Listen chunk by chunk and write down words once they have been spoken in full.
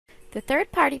The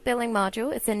third-party billing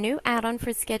module is a new add-on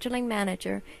for Scheduling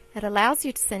Manager. It allows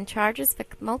you to send charges for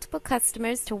multiple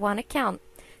customers to one account.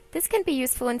 This can be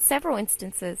useful in several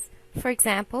instances. For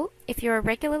example, if you are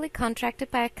regularly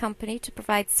contracted by a company to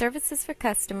provide services for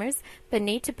customers but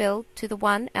need to bill to the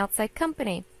one outside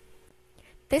company.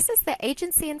 This is the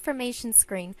agency information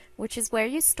screen, which is where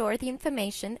you store the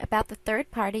information about the third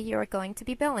party you are going to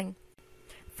be billing.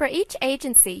 For each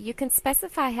agency, you can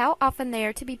specify how often they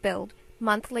are to be billed,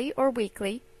 monthly or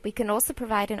weekly. We can also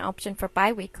provide an option for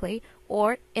biweekly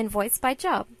or invoice by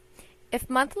job. If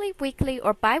monthly, weekly,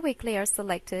 or biweekly are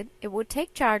selected, it will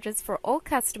take charges for all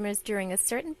customers during a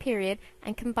certain period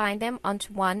and combine them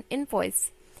onto one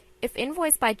invoice. If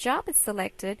invoice by job is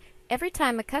selected, every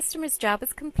time a customer's job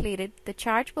is completed, the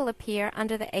charge will appear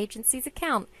under the agency's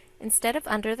account instead of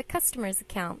under the customer's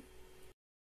account.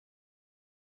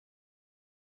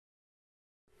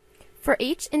 For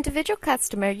each individual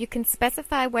customer, you can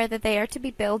specify whether they are to be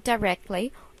billed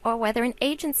directly or whether an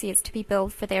agency is to be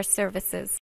billed for their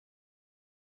services.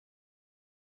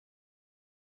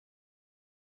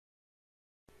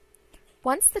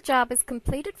 Once the job is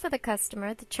completed for the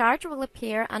customer, the charge will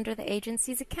appear under the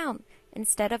agency's account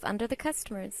instead of under the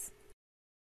customer's.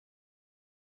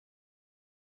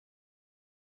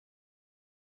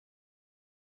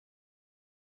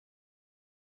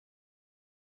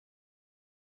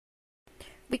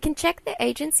 We can check the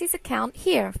agency's account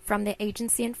here from the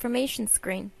agency information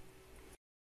screen.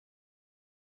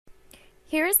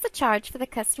 Here is the charge for the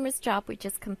customer's job we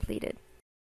just completed.